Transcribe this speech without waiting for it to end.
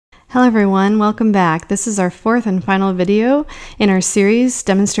Hello everyone, welcome back. This is our fourth and final video in our series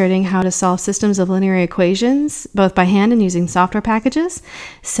demonstrating how to solve systems of linear equations, both by hand and using software packages.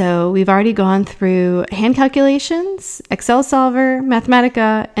 So we've already gone through hand calculations, Excel solver,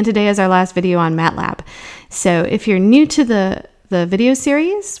 Mathematica, and today is our last video on MATLAB. So if you're new to the video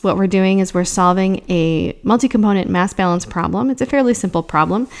series, what we're doing is we're solving a multi-component mass balance problem. It's a fairly simple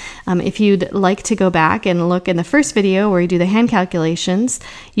problem. If you'd like to go back and look in the first video where you do the hand calculations,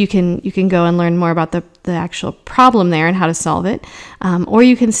 you can go and learn more about the actual problem there and how to solve it. Or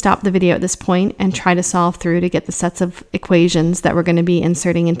you can stop the video at this point and try to solve through to get the sets of equations that we're going to be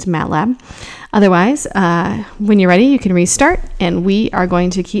inserting into MATLAB. Otherwise, when you're ready, you can restart and we are going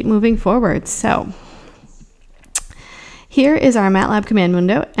to keep moving forward. So here is our MATLAB command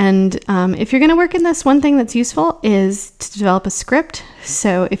window, and if you're going to work in this, one thing that's useful is to develop a script.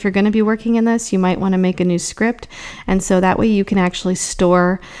 So if you're going to be working in this, you might want to make a new script, and so that way you can actually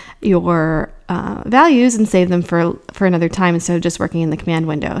store your values and save them for another time instead of just working in the command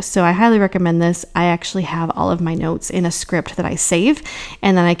window. So I highly recommend this. I actually have all of my notes in a script that I save,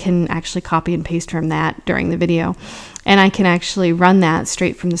 and then I can actually copy and paste from that during the video. And I can actually run that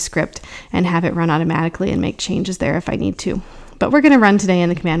straight from the script and have it run automatically and make changes there if I need to. But we're going to run today in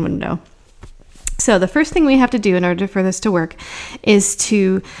the command window. So the first thing we have to do in order for this to work is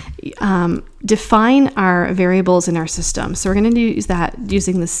to define our variables in our system. So we're going to use that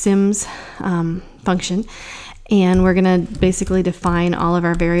using the sims function. And we're going to basically define all of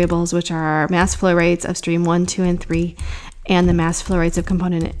our variables, which are our mass flow rates of stream 1, 2, and 3, and the mass flow rates of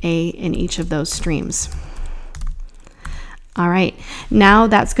component A in each of those streams. All right, now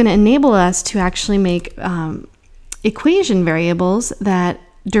that's going to enable us to actually make equation variables that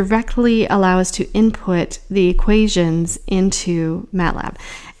directly allow us to input the equations into MATLAB.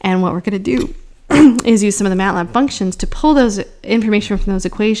 And what we're going to do is use some of the MATLAB functions to pull those information from those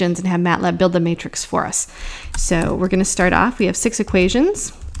equations and have MATLAB build the matrix for us. So we're going to start off, we have 6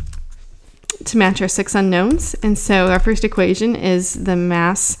 equations to match our 6 unknowns. And so our first equation is the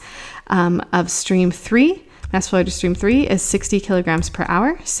mass of stream 3. Mass flow to stream 3 is 60 kilograms per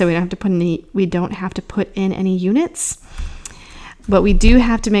hour, so we don't have to put in any units. But we do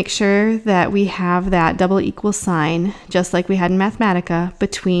have to make sure that we have that double equal sign, just like we had in Mathematica,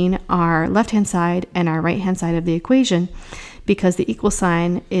 between our left-hand side and our right-hand side of the equation, because the equal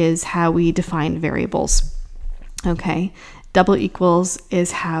sign is how we define variables. Okay, double equals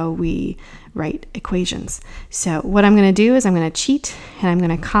is how we write equations. So what I'm going to do is I'm going to cheat, and I'm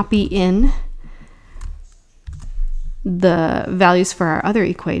going to copy in the values for our other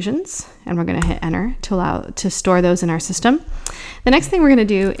equations, and we're going to hit enter to store those in our system. The next thing we're going to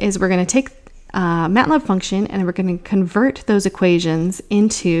do is we're going to take a MATLAB function and we're going to convert those equations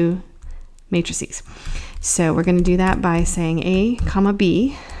into matrices. So we're going to do that by saying A comma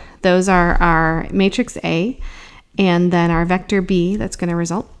B. Those are our matrix A, and then our vector B that's going to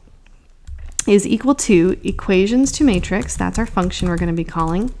result is equal to equations to matrix. That's our function we're going to be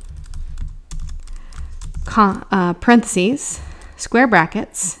calling. Parentheses, square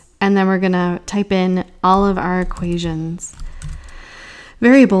brackets, and then we're going to type in all of our equations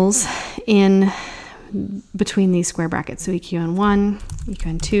variables in between these square brackets. So EQN1,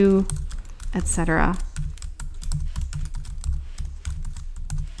 EQN2, etc.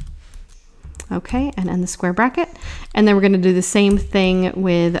 Okay, and end the square bracket. And then we're going to do the same thing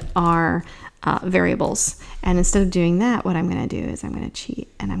with our variables. And instead of doing that, what I'm going to do is I'm going to cheat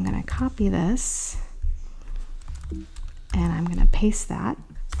and I'm going to copy this. And I'm going to paste that,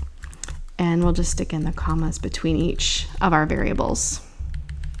 and we'll just stick in the commas between each of our variables.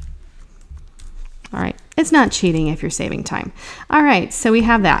 All right, it's not cheating if you're saving time. All right, so we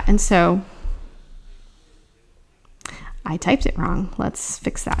have that, and so I typed it wrong. Let's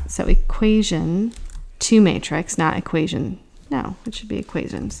fix that. So equation to matrix, not equation. No, it should be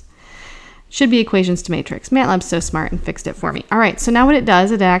equations. Should be equations to matrix. MATLAB's so smart and fixed it for me. All right, so now what it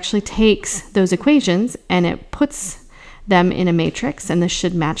does, it actually takes those equations and it puts them in a matrix, and this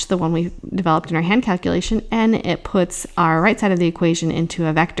should match the one we developed in our hand calculation, and it puts our right side of the equation into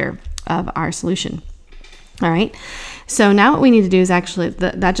a vector of our solution. All right, so now what we need to do is actually,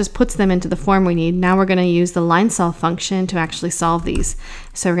 that just puts them into the form we need. Now we're going to use the line solve function to actually solve these.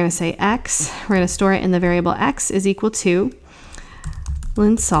 So we're going to say x, we're going to store it in the variable x is equal to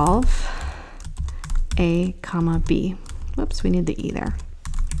line solve a comma b. Whoops, we need the e there.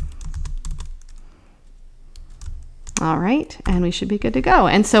 All right, and we should be good to go.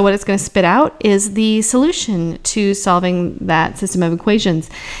 And so what it's going to spit out is the solution to solving that system of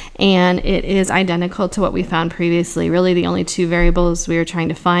equations. And it is identical to what we found previously. Really, the only two variables we were trying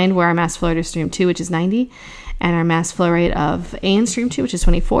to find were our mass flow to stream 2, which is 90, and our mass flow rate of A in stream 2, which is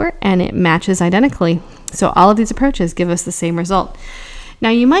 24, and it matches identically. So all of these approaches give us the same result. Now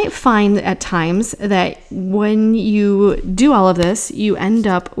you might find at times that when you do all of this, you end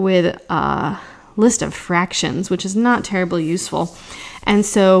up with a list of fractions, which is not terribly useful. And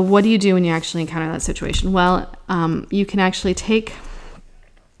so what do you do when you actually encounter that situation? Well, you can actually take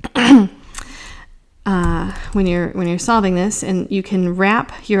when you're solving this, and you can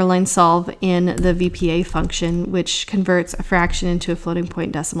wrap your line solve in the VPA function, which converts a fraction into a floating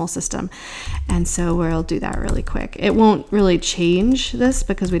point decimal system. And so we'll do that really quick. It won't really change this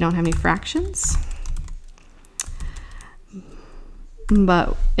because we don't have any fractions,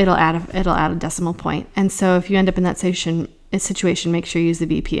 but it'll add a decimal point. And so if you end up in that situation, make sure you use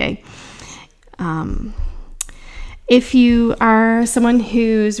the VPA. If you are someone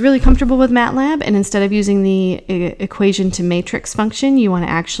who's really comfortable with MATLAB, and instead of using the equation to matrix function, you want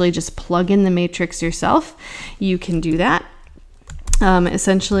to actually just plug in the matrix yourself, you can do that.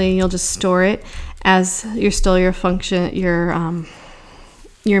 Essentially, you'll just store it as your function,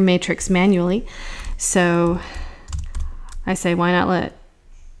 your matrix manually. So I say, why not let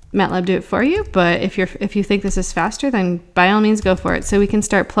MATLAB do it for you? But if you think this is faster, then by all means go for it. So we can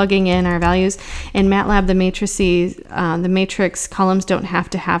start plugging in our values. In MATLAB, the matrix columns don't have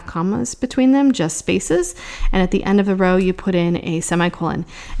to have commas between them, just spaces. And at the end of the row, you put in a semicolon.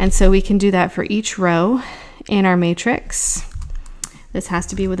 And so we can do that for each row in our matrix. This has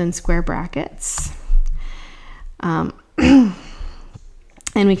to be within square brackets.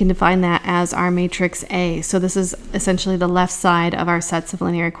 And we can define that as our matrix A. So this is essentially the left side of our sets of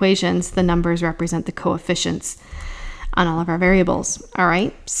linear equations. The numbers represent the coefficients on all of our variables. All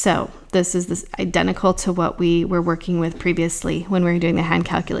right, so this is identical to what we were working with previously when we were doing the hand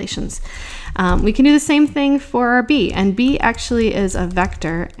calculations. We can do the same thing for our B, and B actually is a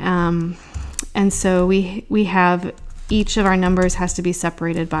vector. And so we have each of our numbers has to be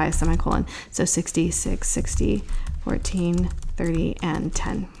separated by a semicolon. So 66, 60, 14, 30, and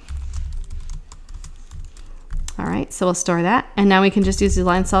 10. All right, so we'll store that. And now we can just use the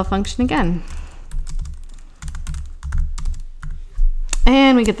line solve function again.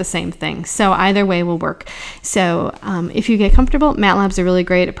 And we get the same thing. So either way will work. So if you get comfortable, MATLAB's a really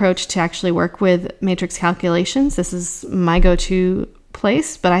great approach to actually work with matrix calculations. This is my go-to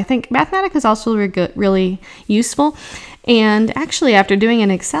place, but I think Mathematica is also really useful. And actually, after doing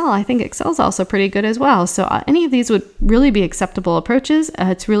in Excel, I think Excel is also pretty good as well. So any of these would really be acceptable approaches.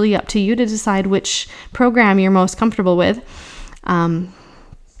 It's really up to you to decide which program you're most comfortable with, and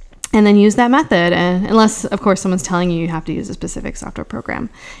then use that method. And unless, of course, someone's telling you have to use a specific software program,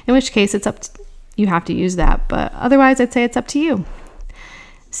 in which case you have to use that. But otherwise, I'd say it's up to you.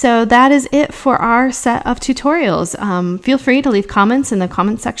 So that is it for our set of tutorials. Feel free to leave comments in the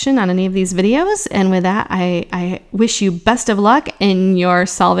comment section on any of these videos. And with that, I wish you best of luck in your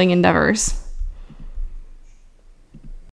solving endeavors.